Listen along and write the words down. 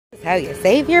That's how you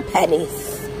save your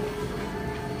pennies.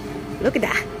 Look at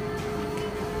that.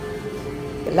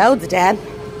 Loads of them.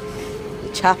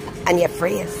 You chop and you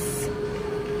freeze.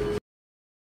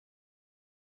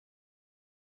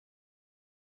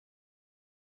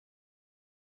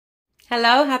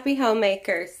 Hello, happy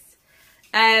homemakers.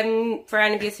 For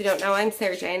any of you who don't know, I'm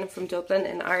Sarah Jane. I'm from Dublin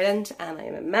in Ireland and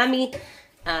I'm a mammy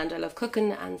and I love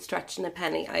cooking and stretching a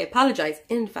penny. I apologise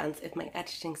in advance if my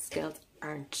editing skills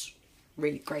aren't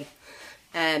really great.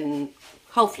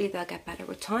 Hopefully they'll get better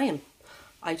with time.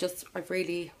 I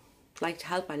really like to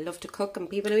help. I love to cook and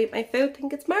people who eat my food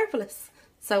think it's marvellous.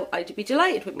 So I'd be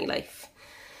delighted with my life.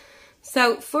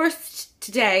 So first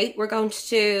today we're going to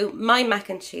do my mac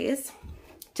and cheese.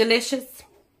 Delicious,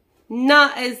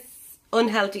 not as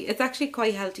unhealthy. It's actually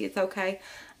quite healthy, it's okay.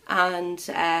 And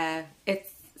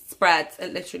it spreads.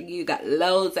 It literally, you get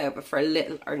loads out of it for a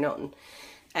little or nothing.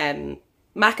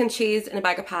 Mac and cheese in a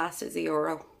bag of pasta is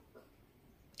 €1.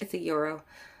 It's €1.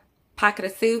 Packet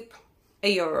of soup,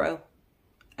 €1.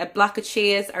 A block of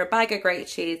cheese or a bag of grated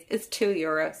cheese is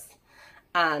 €2.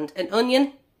 And an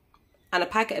onion and a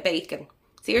packet of bacon.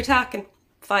 So you're talking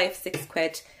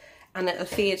 £5-6 and it'll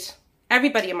feed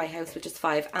everybody in my house, which is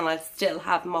 5, and I'll still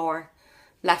have more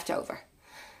left over.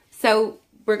 So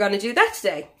we're going to do that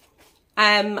today.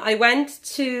 I went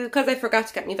to, because I forgot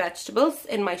to get my vegetables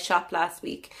in my shop last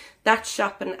week. That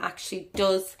shopping actually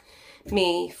does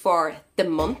me for the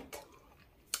month.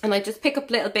 And I just pick up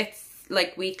little bits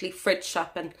like weekly fridge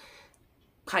shopping,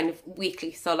 kind of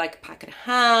weekly. So like a packet of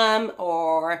ham,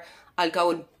 or I'll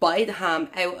go and buy the ham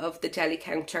out of the deli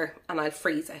counter and I'll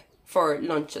freeze it for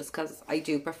lunches because I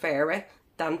do prefer it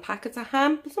than packets of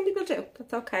ham. But some people do,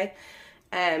 that's okay.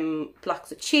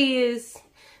 Blocks of cheese,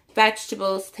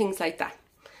 vegetables, things like that.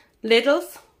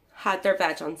 Lidl's had their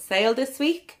veg on sale this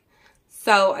week.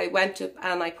 So I went up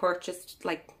and I purchased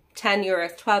like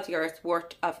 €10, €12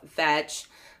 worth of veg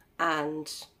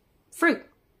and fruit.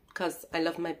 Because I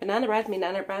love my banana bread. My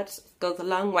banana bread goes a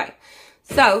long way.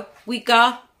 So we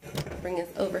got, bring this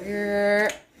over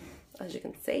here, as you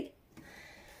can see.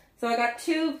 So I got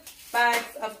 2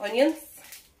 bags of onions.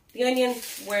 The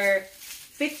onions were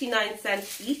 59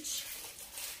 cents each.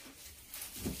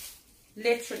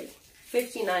 Literally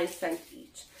 59 cents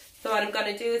each. So what I'm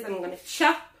going to do is I'm going to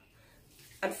chop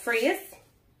and freeze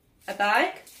a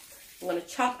bag. I'm going to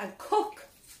chop and cook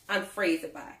and freeze a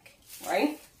bag.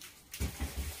 Right?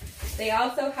 They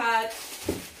also had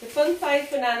the fun size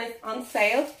bananas on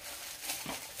sale.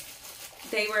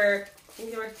 They were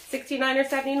 69 or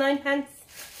 79 pence.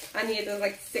 And you had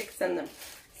like 6 in them.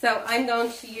 So I'm going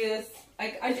to use,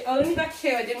 I only got 2,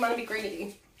 I didn't want to be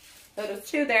greedy. So there's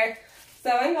 2 there. So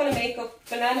I'm going to make up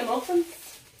banana muffins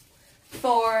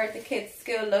for the kids'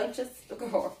 school lunches. Look at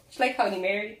her, she's like Holy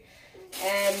Mary.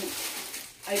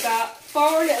 I got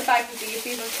 4 little bags of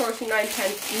these are 39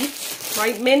 pence each.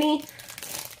 Right, mini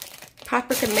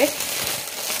paprika mix.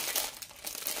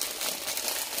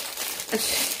 And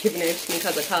she's giving out to me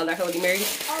because I called her Holy Mary.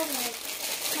 Oh my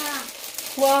God.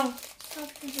 What?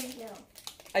 Stop the video.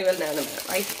 I will now in a minute,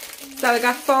 right? So I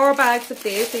got 4 bags of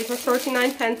these. These were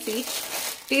 39 pence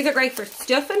each. These are great for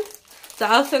stuffing. They're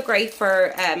also great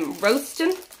for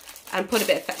roasting and put a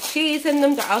bit of cheese in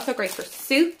them. They're also great for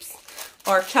soups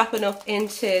or chopping up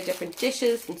into different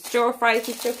dishes and stir fries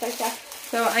and stuff like that.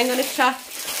 So I'm going to chop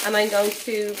and I'm going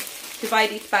to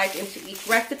divide each bag into each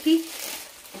recipe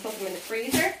and put them in the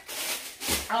freezer.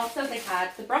 Also, they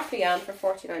had the broccoli on for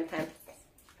 49 pence.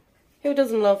 Who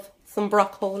doesn't love some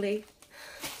broccoli?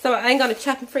 So I'm going to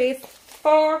chop and freeze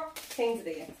 4 things of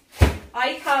these.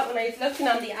 I thought when I was looking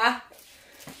on the app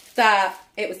that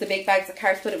it was the big bags of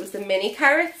carrots, but it was the mini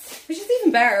carrots, which is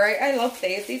even better, right? I love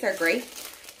these. These are great.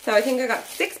 So I think I got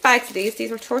 6 bags of these.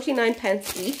 These were 39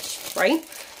 pence each, right?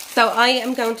 So I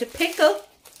am going to pickle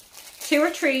 2 or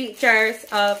 3 jars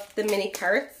of the mini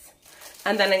carrots.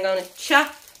 And then I'm going to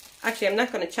chop. Actually, I'm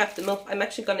not going to chop them up. I'm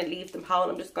actually going to leave them whole.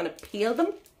 I'm just going to peel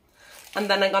them. And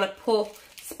then I'm going to put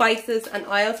spices and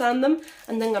oils on them.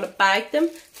 And then I'm going to bag them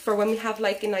for when we have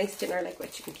like a nice dinner, like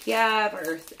with chicken Kiev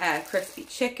or crispy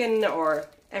chicken, or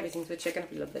everything's with chicken.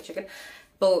 I love the chicken.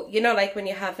 But you know, like when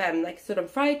you have like sort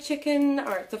of fried chicken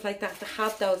or stuff like that, to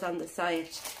have those on the side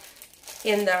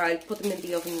in there, I'll put them in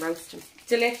the oven and roast them.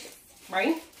 Delicious,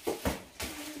 right?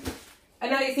 I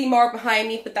know you see more behind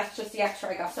me, but that's just the extra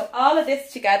I got. So all of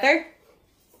this together,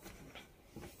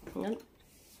 hang on.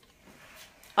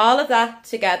 All of that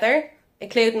together,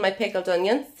 including my pickled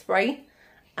onions, right?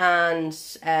 And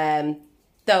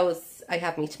those, I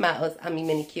have my tomatoes and my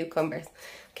mini cucumbers.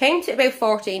 Came to about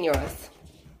 €14.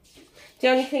 The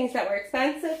only things that were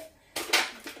expensive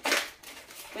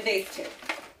were these 2.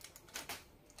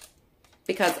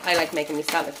 because I like making me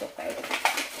salad stuff out of it.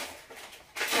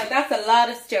 Now that's a lot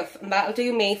of stuff, and that'll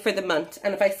do me for the month.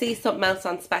 And if I see something else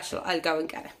on special, I'll go and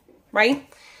get it, right?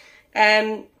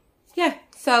 Yeah,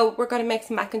 so we're going to make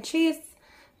some mac and cheese.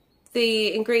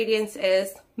 The ingredients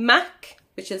is mac,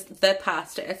 which is the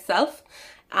pasta itself,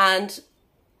 and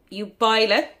you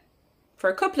boil it for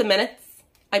a couple of minutes.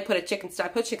 I put chicken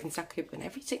stock cube in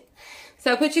everything.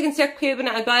 So I put chicken stock cube in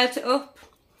it, I boiled it up,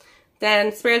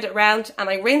 then swirled it around, and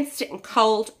I rinsed it in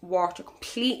cold water,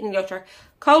 complete and utter.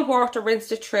 Cold water,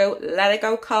 rinsed it through, let it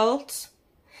go cold,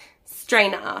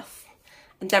 strain it off.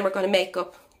 And then we're going to make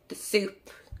up the soup,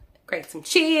 grate some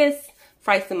cheese,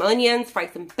 fry some onions, fry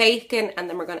some bacon, and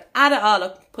then we're going to add it all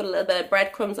up, put a little bit of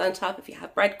breadcrumbs on top if you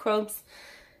have breadcrumbs.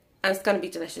 And it's going to be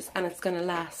delicious, and it's going to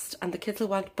last. And the kids will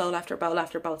want bowl after bowl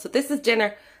after bowl. So this is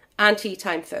dinner and tea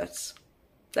time food.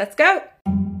 Let's go.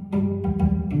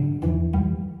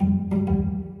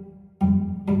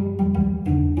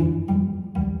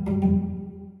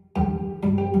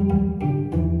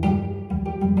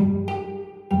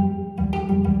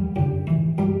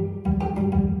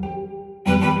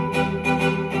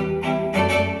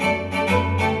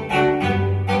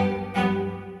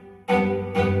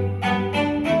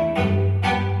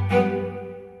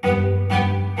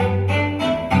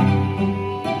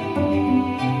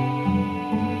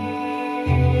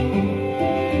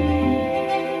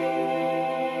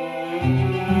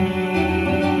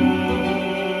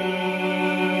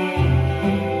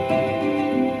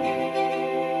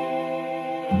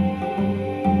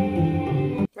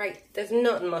 There's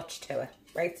nothing much to it,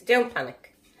 right? So don't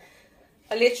panic.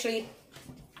 I literally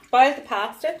boiled the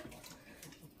pasta.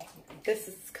 This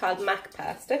is called mac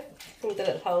pasta. From the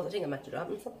little holes, I think I meant to drop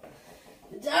them some.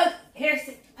 The dog, here's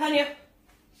the panio.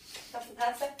 That's the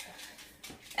pasta.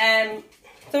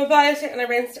 So I boiled it and I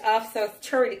rinsed it off so it's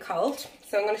thoroughly cold.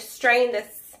 So I'm going to strain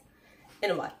this in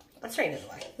a while. I'll strain it in a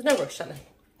while. There's no rush on it.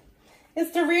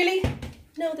 Is there really?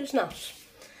 No, there's not.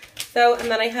 So, and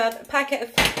then I have a packet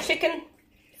of chicken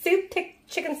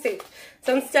soup.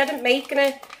 So instead of making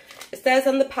it, it says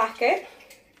on the packet,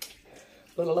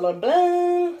 blah, blah, blah,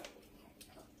 blah,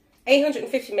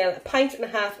 850 ml, a pint and a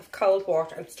half of cold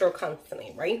water, and stir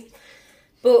constantly, right?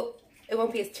 But it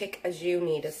won't be as thick as you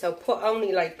need it. So put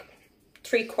only like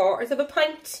 3/4 of a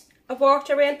pint of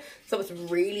water in, so it's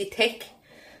really thick.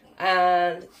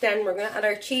 And then we're going to add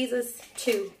our cheeses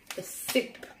to the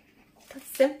soup. That's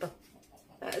simple.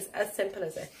 That is as simple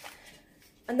as it.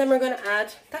 And then we're going to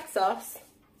add that sauce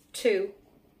to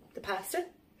the pasta.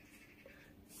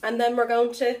 And then we're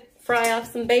going to fry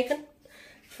off some bacon,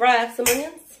 fry off some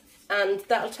onions, and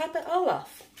that'll top it all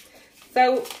off.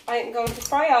 So I'm going to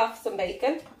fry off some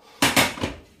bacon.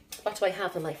 What do I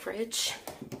have in my fridge?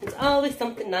 It's always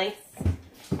something nice.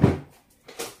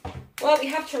 Well, we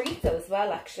have chorizo as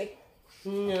well, actually.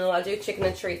 No, I'll do chicken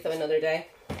and chorizo another day.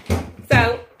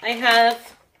 So I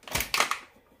have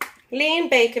lean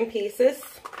bacon pieces.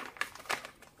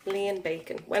 Lean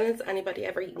bacon. When has anybody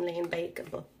ever eaten lean bacon?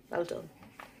 Well done.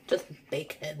 Just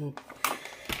bacon.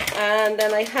 And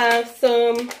then I have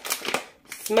some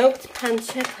smoked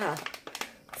pancetta.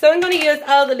 So I'm going to use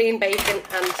all the lean bacon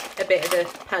and a bit of the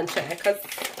pancetta because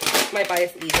my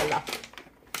boys eat a lot.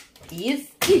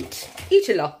 Eat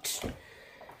a lot. So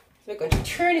we're going to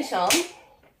turn it on.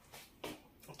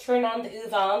 Turn on the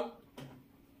oven.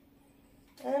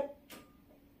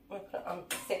 We'll put it on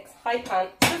 6 high pan.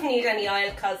 Doesn't need any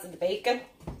oil because of the bacon.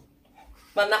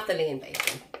 Well, not the lean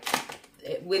bacon.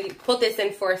 We'll put this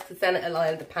in first because then it'll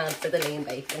oil the pan for the lean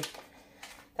bacon.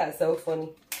 That's so funny.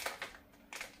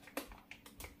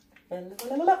 I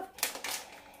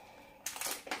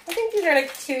think these are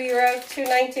like €2,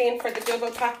 $2.19 for the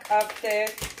double pack of the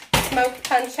smoked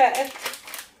pancetta.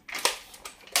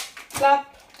 Flop.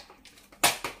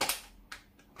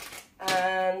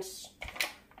 And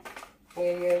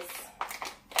we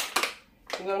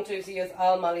won't use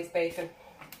all Molly's bacon.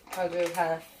 I'll do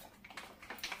half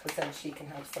because then she can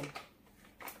have some.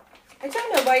 I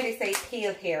don't know why they say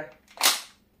peel here.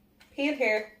 Peel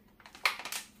here.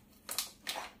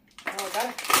 Oh,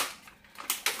 that.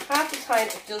 Half the time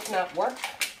it does not work.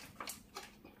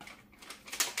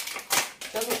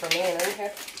 Doesn't for me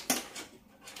anyway.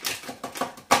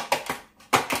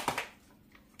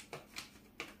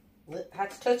 Had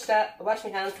to touch that. I wash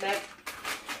my hands now.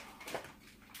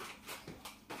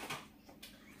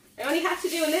 I only had to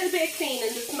do a little bit of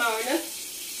cleaning this morning.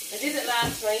 I did it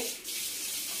last night.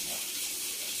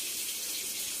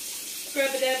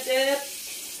 Scrub it up there.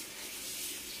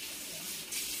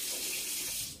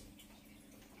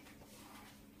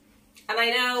 And I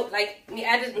know, like, my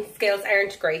editing skills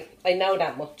aren't great. I know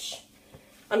that much.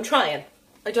 I'm trying.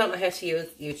 I don't know how to use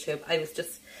YouTube. I was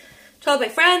just told by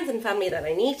friends and family that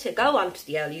I need to go onto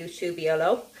the YouTube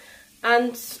YOLO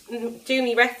and do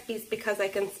me recipes because I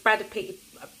can spread a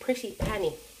pretty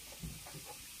penny.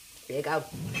 There you go.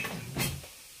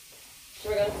 So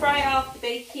we're going to fry off the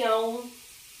bacon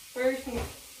first.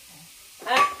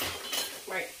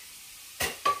 Right.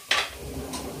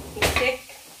 You stick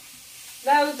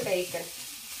loads of bacon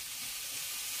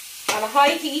on a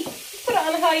high heat. Just put it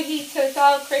on a high heat so it's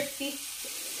all crispy.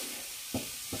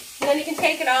 And then you can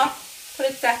take it off, put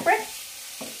it separate,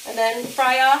 and then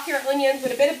fry off your onions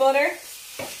with a bit of butter,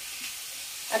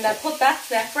 and then put that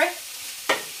separate.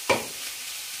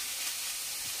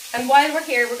 And while we're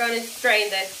here, we're going to strain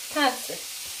the pasta.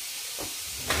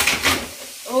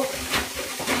 Oh,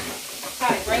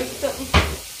 I broke something.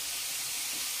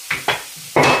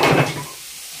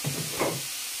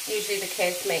 Usually the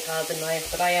kids make all the noise,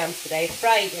 but I am today.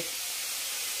 Friday.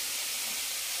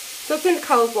 So it's in the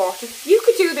cold water. You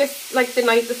could do this like the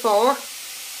night before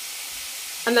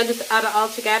and then just add it all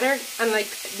together and like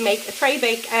make a tray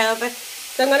bake out of it.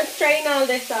 So I'm going to strain all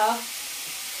this off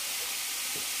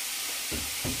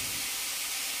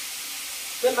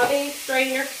with my big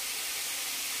strainer.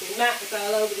 The mat is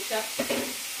all over the shop.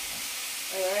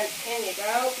 Alright, in you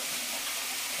go.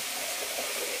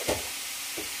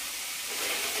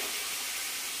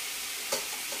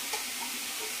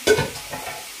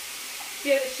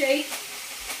 Give it a shake.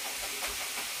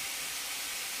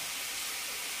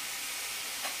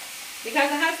 Because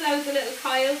it has loads of little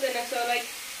coils in it, so like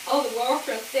all the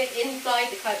water will stick inside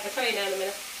the coil. I'll show you now in a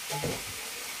minute.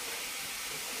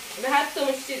 If I had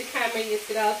someone to do the camera, you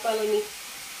could all follow me.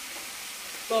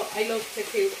 But I love to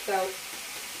cook, so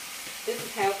this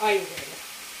is how I do it.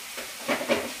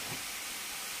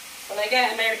 When I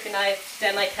get American knives,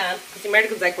 then I can, because the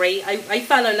Americans are great. I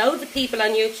follow loads of people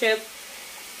on YouTube.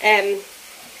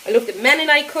 I love the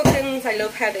Mennonite cookings. I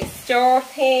love how they store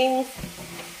things.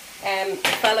 I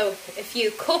follow a few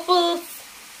couples.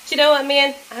 Do you know what I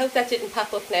mean? I hope that didn't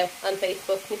pop up now on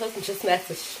Facebook. My husband just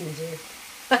messaged me,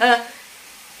 dear.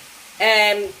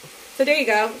 So there you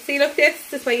go. See, look,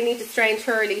 this is why you need to strain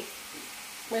thoroughly.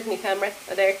 Where's my camera?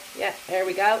 Oh, there. Yeah, there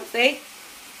we go. See?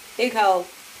 Big hole.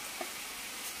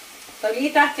 So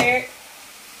leave that there.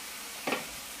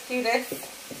 Do this.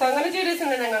 So I'm going to do this and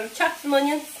then I'm going to chop some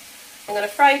onions. I'm going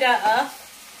to fry that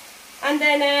off. And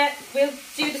then we'll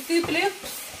do the soup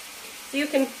loops. So you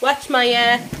can watch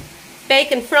my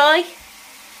bacon fry.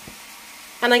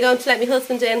 And I'm going to let my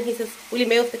husband in. He says, will you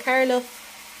move the car, love?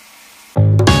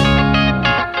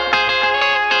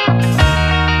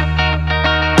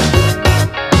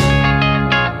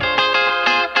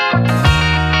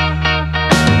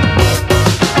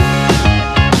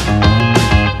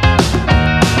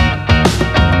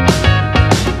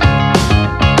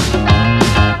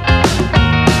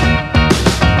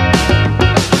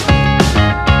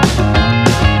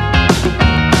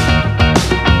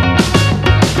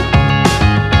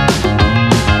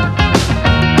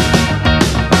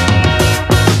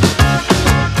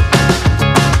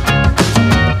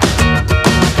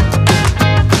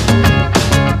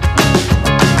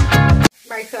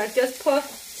 So I've just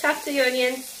chopped the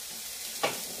onions,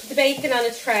 put the bacon on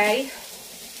a tray,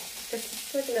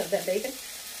 just put a little bit of bacon,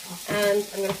 and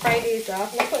I'm going to fry these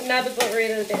off. I'm going to put a nab of butter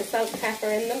in and a bit of salt and pepper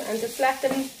in them and just let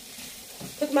them,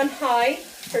 put them on high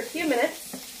for a few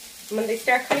minutes. And when they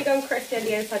start kind of going crispy on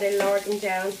the outside, I lower them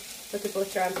down, put the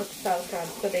butter and put the salt on,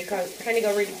 so they kind of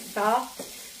go really soft,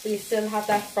 but you still have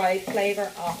that fried flavour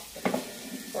off them,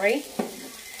 right?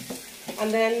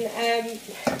 And then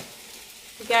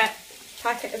you get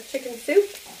packet of chicken soup.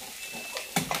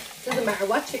 Doesn't matter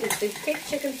what chicken soup. Pick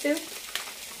chicken soup,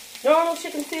 normal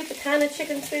chicken soup, a can of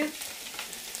chicken soup.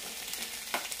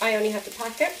 I only have the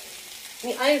packet.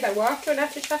 My eyes are watering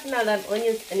after chopping all them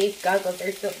onions. I need goggles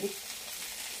or something.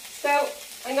 So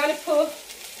I'm not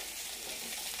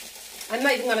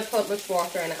even going to put much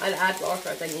water in it. I'll add water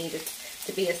as I need it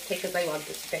to be as thick as I want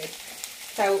it to be.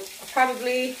 So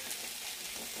probably,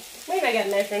 maybe I get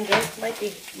a measuring jug. Might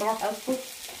be more helpful.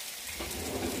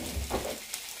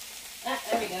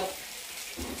 There we go.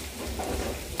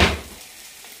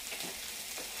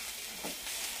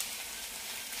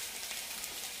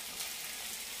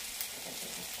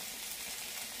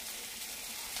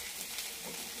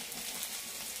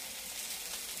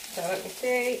 So let me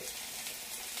see.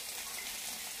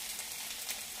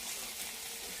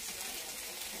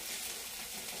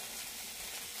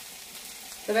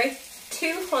 So about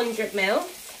 200 ml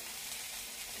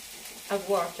of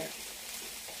water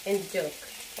in the jug,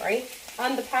 right?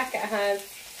 On the packet it has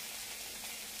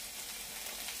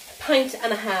a pint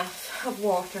and a half of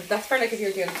water. That's for like if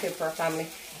you're doing soup for a family.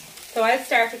 So I'll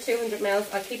start with 200 mils.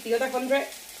 I'll keep the other 100.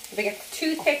 If it gets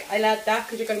too thick, I'll add that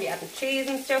because you're going to be adding cheese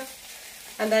and stuff.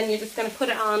 And then you're just going to put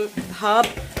it on the hob.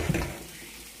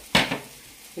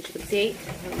 As you can see,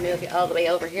 I'll move it all the way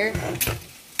over here.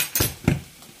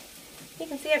 You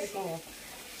can see everything now.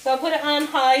 So I'll put it on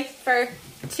high for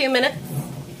 2 minutes.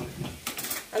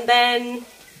 And then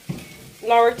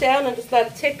lower it down and just let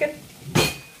it thicken.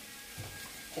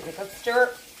 Give it a good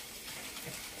stir.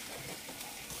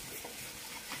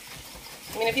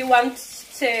 I mean, if you want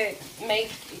to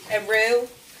make a roux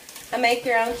and make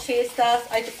your own cheese sauce,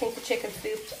 I just think the chicken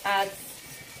soup adds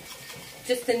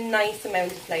just a nice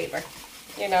amount of flavour,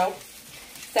 you know.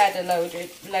 Instead of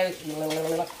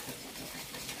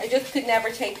I just could never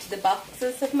take to the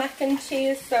boxes of mac and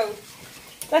cheese, so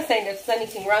I'm not saying there's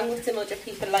anything wrong with them, other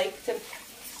people like them.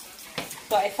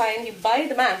 But I find you buy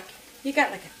the mac, you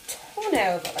get like a ton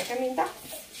out of it. Like, I mean,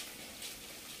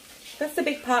 that's the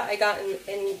big pot I got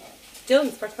in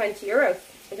Dunn's for €20.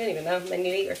 I don't even know how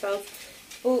many litres those.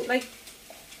 But like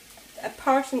a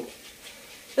portion,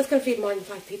 that's going to feed more than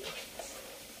 5 people.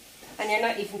 And you're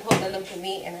not even putting a lump of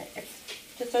meat in it. It's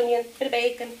just onion, bit of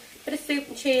bacon, bit of soup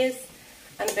and cheese,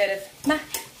 and a bit of mac.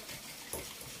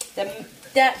 The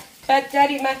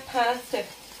Daddy Mac pasta.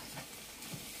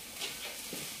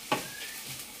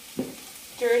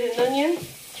 Stir it in onion.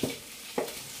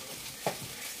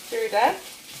 Stir that.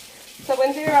 So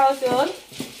when they're all done,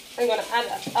 I'm going to add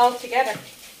it all together.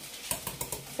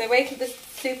 So wait till the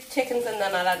soup thickens and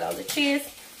then I'll add all the cheese.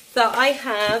 So I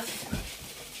have,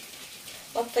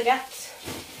 what's I got?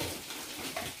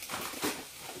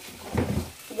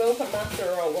 I'm going to put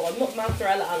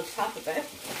mozzarella on top of it.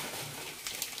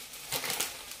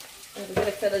 And a bit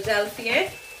of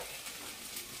Philadelphia.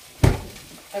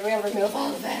 I will remove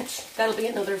all the veg. That'll be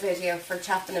another video for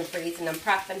chopping and freezing and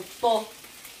prepping, but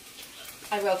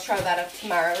I will throw that up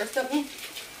tomorrow or something.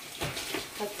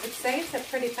 It saves a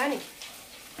pretty penny.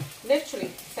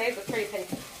 Literally saves a pretty penny.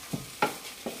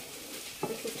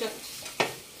 This is just,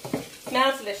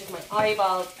 smells delicious. My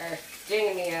eyeballs are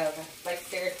stinging me over. Like,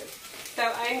 seriously. So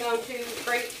I'm going to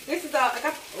break, this is all, I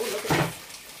got, oh look at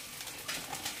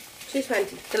this.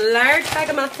 $2.20. The large bag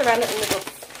of mozzarella in the box.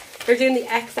 They're doing the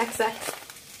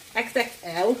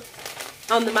XXL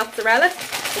on the mozzarella.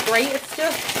 The grated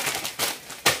stuff.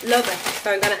 Love it.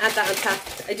 So I'm going to add that on top.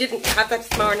 I didn't have that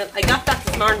this morning. I got that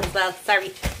this morning as well. Sorry.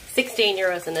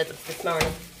 €16 in it this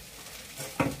morning.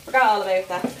 Forgot all about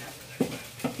that.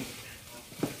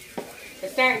 They're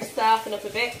starting to soften up a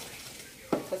bit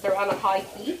because they're on a high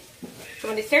heat. So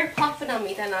when they start popping on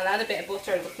me, then I'll add a bit of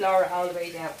butter and flour it all the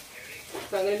way down.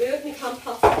 So I'm going to move my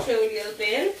compost petroleum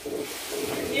bin.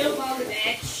 Move all the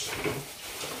veg.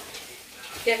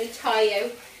 Get my Thai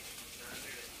out.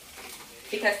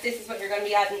 Because this is what you're going to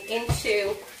be adding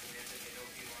into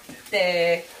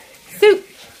the soup.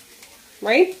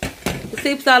 Right? The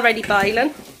soup's already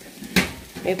boiling.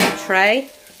 Move the tray.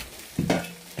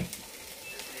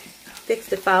 Fix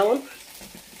the phone.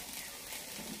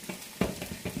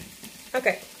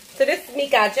 Okay, so this is my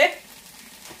gadget.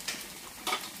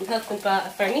 My husband bought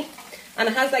it for me. And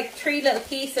it has like 3 little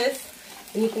pieces.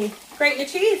 And you can grate your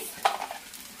cheese.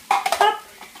 Pop!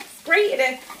 Grate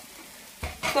it.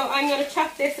 So I'm going to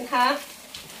chop this in half.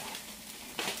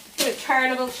 Bit of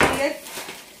turnable cheese.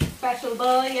 Special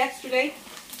buy yesterday.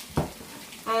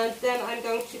 And then I'm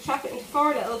going to chop it into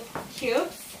 4 little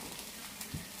cubes.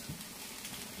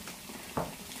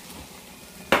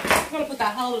 I'm going to put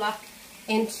that whole lot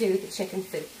into the chicken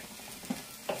soup.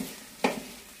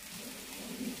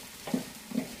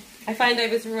 I find I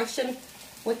was rushing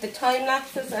with the time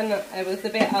lapses and I was a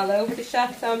bit all over the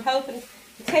shop, so I'm hoping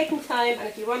you're taking time, and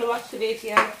if you want to watch the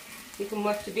video, you can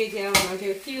watch the video and I'll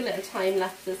do a few little time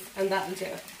lapses and that'll do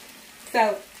it.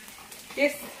 So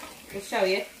this will show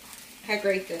you how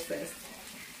great this is.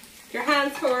 If your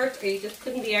hands hurt or you just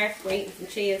couldn't be arsed grating some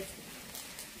cheese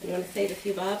and you want to save a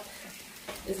few bob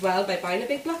as well by buying a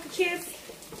big block of cheese,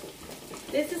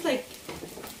 this is like,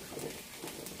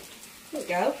 there we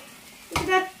go, look at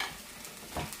that.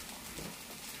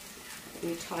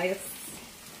 Let me tie it.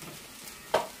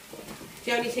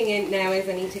 The only thing in now is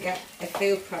I need to get a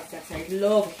food processor. I'd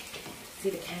love it.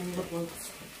 See the Kenwood ones.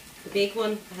 The big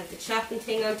one, it has the chopping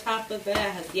thing on top of it, it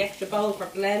has the extra bowl for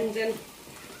blending.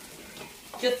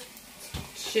 Just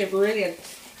brilliant.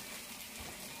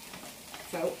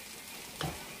 So,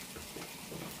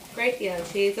 grate the old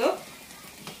cheese up.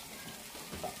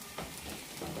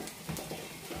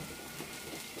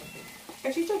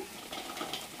 And she's done.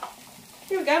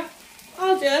 Here we go.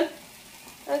 All done.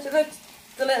 And the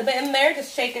little bit in there,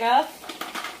 just shake it off.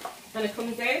 And it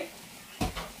comes out.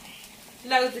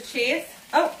 Loads of cheese.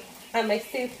 Oh, And my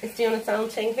soup is doing its own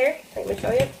thing here. Let me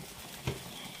show you.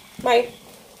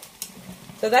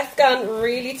 So that's gone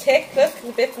really thick. Look,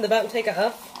 the bits in the bottom, take it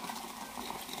off.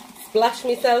 Splash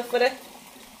myself with it.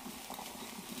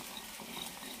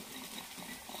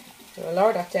 I'll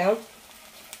lower that down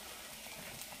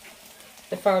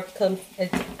before it becomes an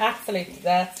absolute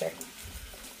disaster.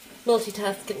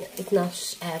 Multitasking is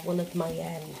not one of my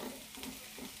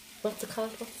what's it called?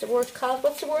 What's the word called?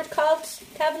 What's the word called,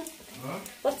 Kevin? What?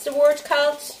 What's the word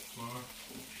called?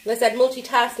 What? I said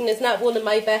multitasking is not one of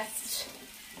my best.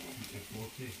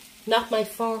 Not my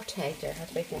forte. There, I have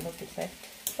to make my husband say.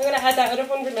 I'm going to add that other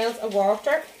 100 ml of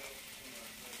water.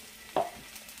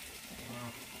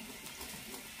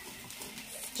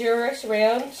 Stir it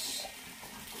around.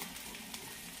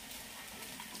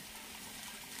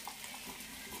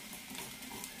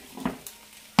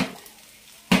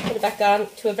 Put it back on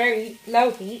to a very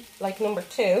low heat, like number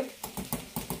 2.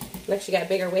 And actually get a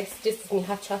bigger whisk. This is my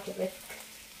hot chocolate whisk.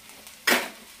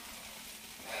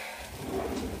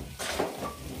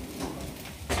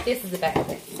 This is a better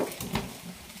whisk.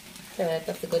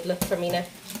 That's a good look for me now.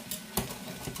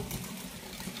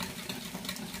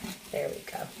 There we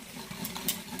go.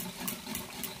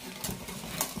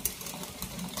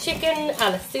 Chicken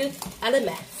a la soup a la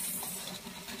mess.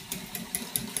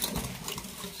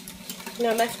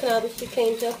 Now, mess can always be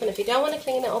cleaned up, and if you don't want to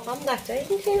clean it up on that day, you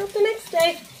can clean it up the next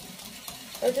day.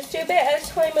 Or just do a bit at a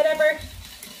time, whatever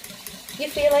you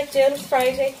feel like doing. It's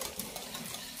Friday.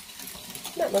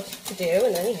 Not much to do,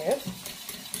 and anyhow.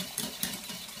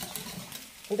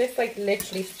 And this, like,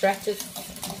 literally stretches.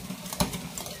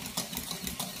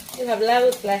 You'll have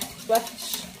loads left.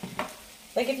 Watch.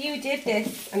 Like, if you did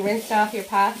this and rinsed off your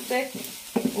pasta,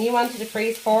 and you wanted to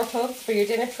freeze 4 tubs for your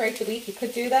dinner throughout the week, you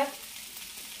could do that.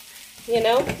 You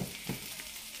know?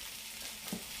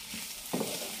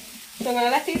 So I'm going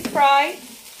to let these fry.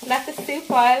 Let the soup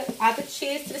boil. Add the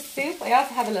cheese to the soup. I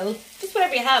also have a little, just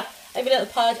whatever you have. I have a little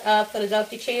pod of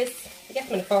Philadelphia cheese. I get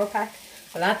them in a 4-pack.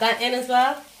 I'll add that in as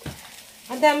well.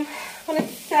 And then when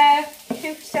it's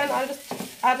cooked down, I'll just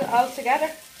add it all together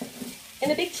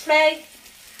in a big tray.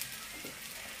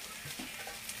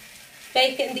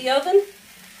 Bake it in the oven.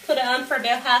 Put it on for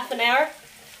about half an hour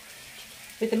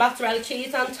with the mozzarella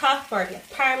cheese on top, or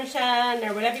parmesan,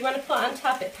 or whatever you want to put on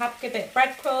top. It paprika, a bit of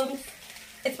breadcrumbs.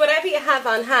 It's whatever you have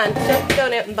on hand. Don't be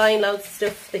going out and buying loads of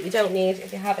stuff that you don't need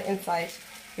if you have it inside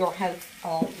your house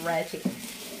already.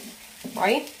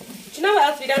 Right? Do you know what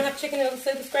else we don't have? Chicken noodle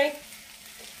soup is great.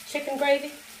 Chicken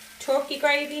gravy, turkey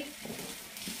gravy.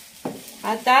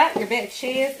 Add that, your bit of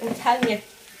cheese. I'm telling you,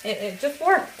 it just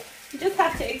works. You just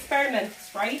have to experiment,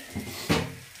 right?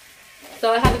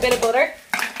 So I have a bit of butter.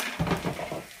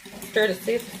 Stir the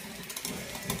soup.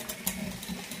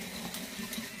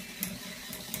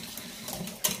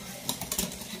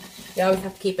 You always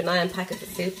have to keep an eye on packets of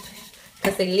soup,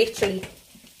 because they literally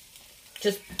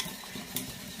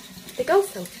they go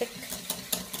so thick.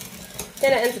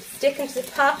 Then it ends up sticking to the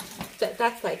top.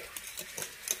 That's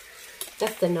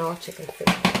the North chicken soup.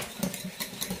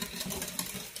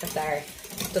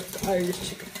 That's Irish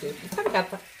chicken soup. You probably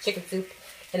got chicken soup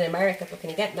in America, but can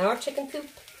you get North chicken soup?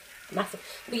 Massive.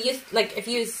 We use, like, if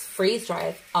you use freeze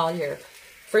dry all your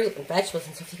fruit and vegetables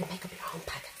and stuff, you can make up your own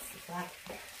packets as well.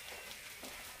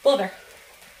 Butter.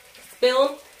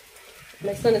 Spoon.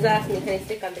 My son is asking me, can I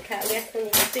stick on the kettle? Yes, then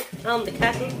you can stick on the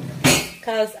kettle.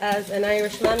 Because as an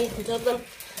Irish mammy from Dublin,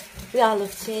 we all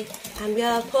love tea. And we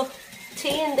all put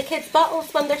tea in the kids'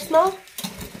 bottles when they're small.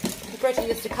 My brother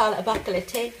used to call it a bottle of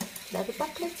tea. Love a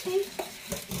bottle of tea.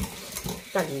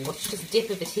 Not much, just a dip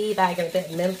of a tea bag and a bit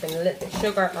of milk and a little bit of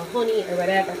sugar or honey or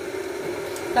whatever.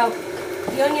 So,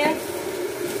 the onions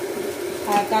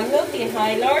have gone lovely and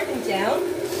high. Lower them down.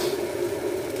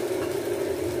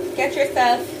 Get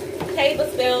yourself a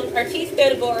tablespoon or a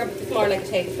teaspoon of butter, but it's more like a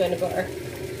tablespoon of butter.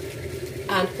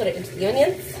 And put it into the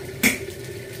onions.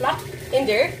 Flop in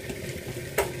there.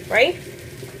 Right?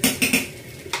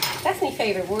 That's my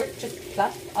favourite word, just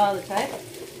flop all the time.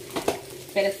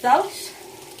 Bit of salt.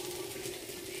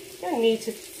 You don't need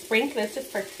to sprinkle it,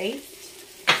 just for taste.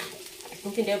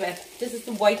 You can do a bit. This is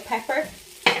the white pepper.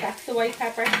 That's the white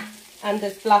pepper. And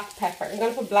there's black pepper. I'm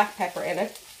going to put black pepper in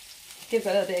it. Gives it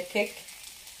a little bit of kick.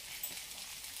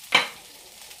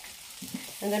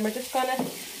 And then we're just going to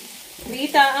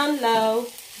leave that on low.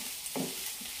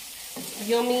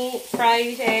 Yummy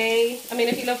Friday. I mean,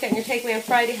 if you love getting your takeaway on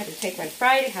Friday, have your takeaway on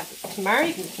Friday. Have it tomorrow.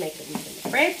 You can just make it in the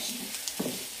fridge.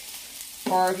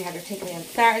 Or if you have your takeaway on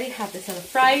Saturday, have this on a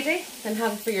Friday, then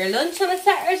have it for your lunch on a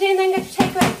Saturday, and then get your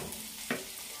takeaway.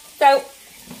 So,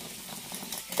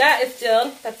 that is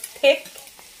done. That's thick.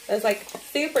 It's like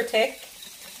super thick.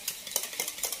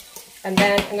 And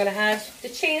then I'm going to add the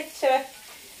cheese to it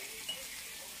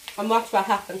and watch what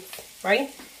happens, right?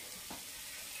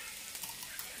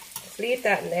 Just leave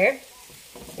that in there.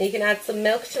 And you can add some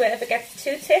milk to it if it gets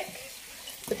too thick.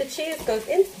 But the cheese goes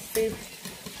into the soup,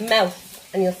 melts,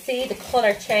 and you'll see the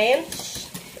colour change.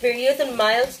 If you're using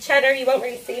mild cheddar, you won't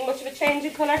really see much of a change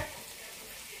in colour.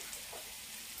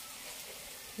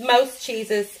 Most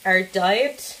cheeses are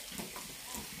dyed.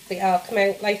 They all come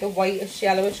out like a whitish,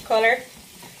 yellowish colour.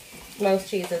 Most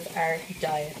cheeses are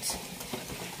dyed.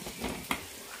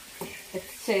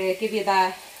 It's to give you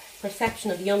that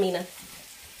perception of yumminess.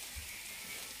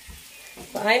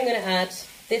 So I'm going to add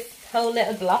this whole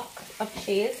little block of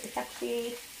cheese. It's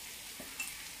actually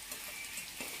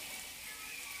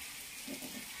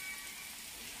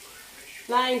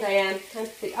blind, I am. Can't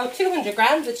see. Oh, 200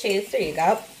 grams of cheese. There you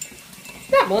go.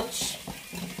 Not much.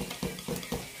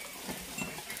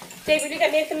 Dave, will you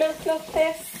get me some milk, love,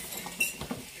 please?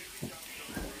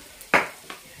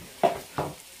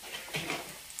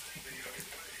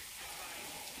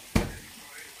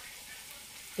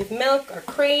 With milk or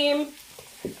cream,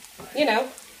 you know,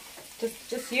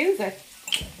 just use it.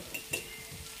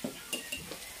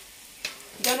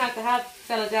 You don't have to have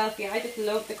Philadelphia. I just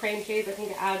love the cream cheese. I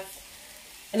think it adds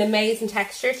an amazing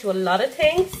texture to a lot of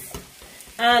things.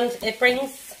 And it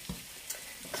brings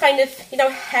kind of, you know,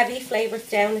 heavy flavours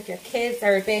down if your kids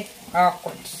are a bit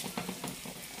awkward.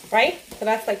 Right? So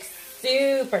that's like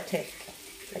super thick.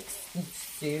 Like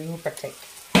super thick.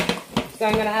 So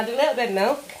I'm going to add a little bit of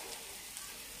milk.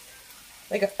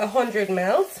 Like 100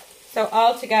 mils. So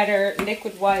altogether,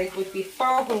 liquid wise would be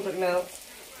 400 mils.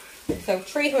 So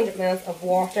 300 mils of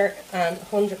water and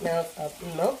 100 mils of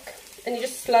milk. And you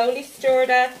just slowly stir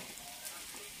that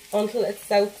until it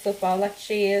soaks up all that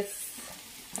cheese.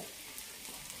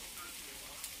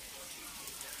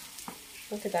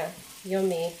 Look at that,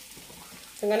 yummy.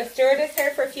 So I'm going to stir this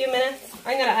here for a few minutes.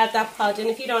 I'm going to add that pod in.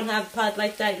 If you don't have a pod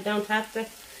like that, you don't have to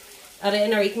add it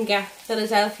in, or you can get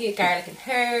Philadelphia garlic and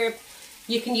herb.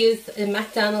 You can use a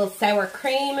McDonald's sour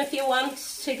cream if you want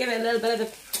to give it a little bit of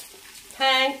a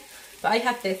tang. But I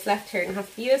have this left here and it has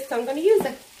to be used, so I'm going to use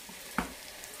it.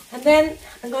 And then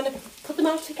I'm going to put them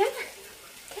all together.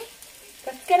 Okay,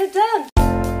 let's get it done.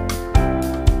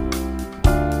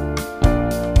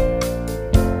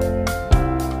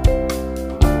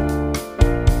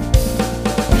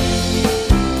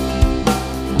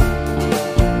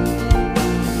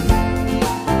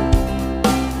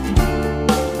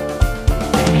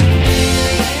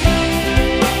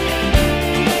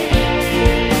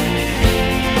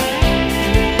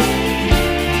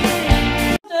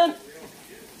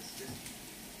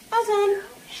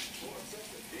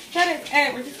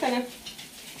 We're just going to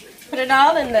put it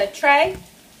all in the tray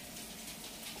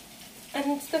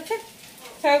and stuff it.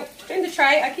 So in the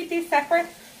tray, I keep these separate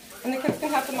and the kids can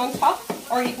have them on top,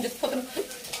 or you can just put them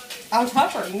on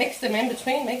top or mix them in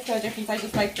between. Makes no difference. I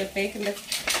just like the bacon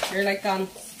bits. They're like gone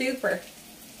super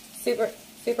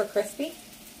crispy.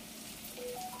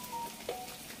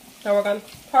 So we're going to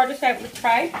pour this out in the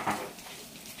tray.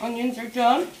 Onions are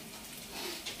done.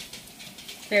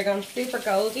 They're gone super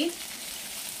goldy.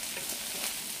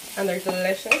 And they're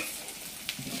delicious.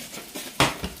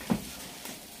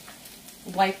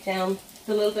 Wipe down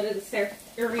a little bit of the surface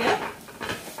area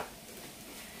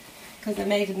because I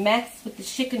made a mess with the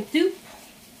chicken soup.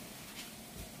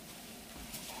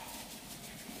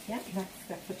 Yeah,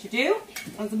 that's what you do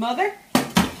as a mother. And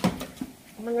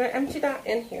I'm going to empty that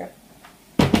in here.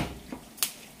 And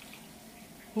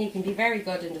you can be very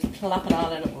good and just plop it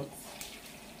all in at once.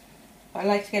 But I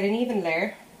like to get an even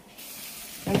layer.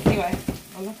 And see what.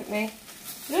 Oh, look at me.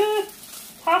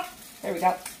 Pop. There we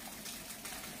go.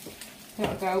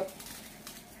 It'll go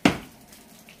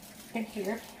in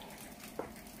here.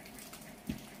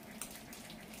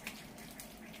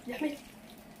 Yummy.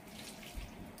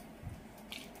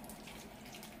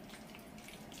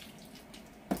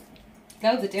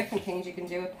 Loads of different things you can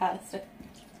do with pasta.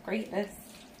 It's great, this.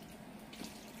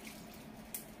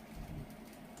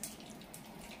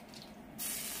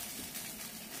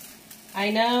 I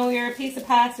know you're a piece of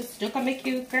pasta stuck on my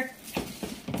cooker.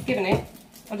 It's giving out.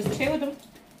 Oh, there's two of them.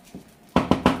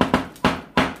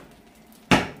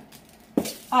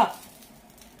 Off.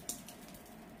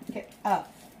 Okay, off.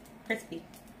 Crispy.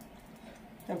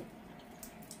 So.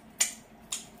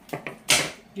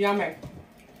 Yummy.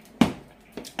 Then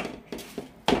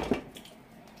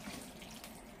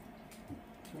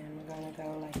we're gonna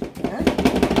go like that.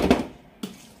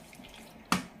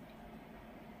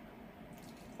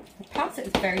 The pasta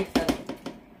is very filling.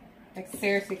 Like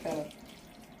seriously filling.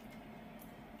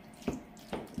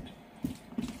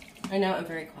 I know I'm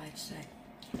very quiet today.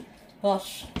 But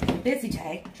busy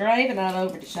day, driving all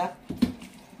over the shop.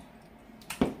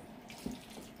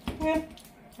 Yeah,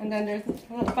 and then there's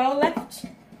a little bowl left.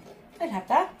 I'd have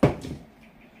that.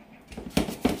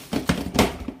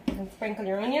 And sprinkle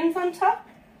your onions on top.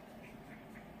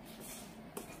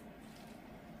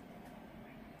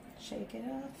 Shake it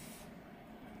off.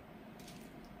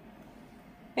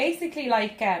 Basically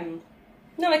like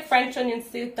like French onion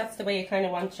soup, that's the way you kind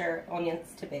of want your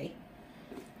onions to be.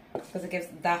 Because it gives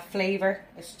that flavour.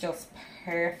 It's just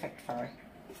perfect for it.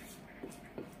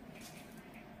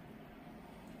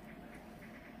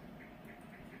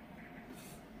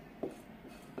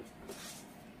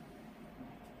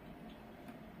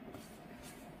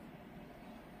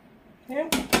 Yeah.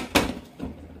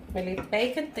 We leave the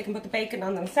bacon. They can put the bacon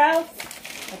on themselves.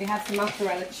 If you have some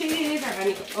mozzarella cheese or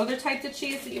any other types of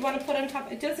cheese that you want to put on top,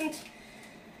 it doesn't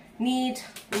need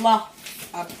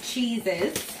lots of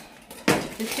cheeses.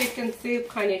 The chicken soup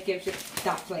kind of gives you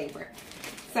that flavour.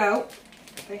 So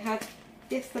I have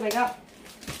this that I got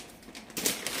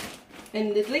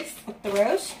in Lidl's up the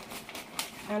road,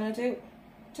 and I do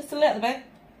just a little bit.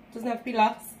 Doesn't have to be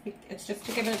lots. It's just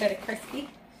to give it a bit of crispy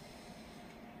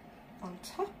on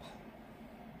top.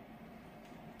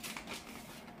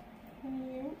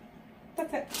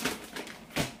 That's it.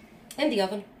 In the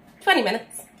oven, 20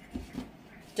 minutes.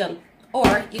 Done.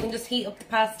 Or you can just heat up the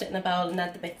pasta in a bowl and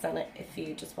add the bits on it if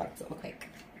you just want something quick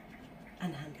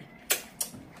and handy.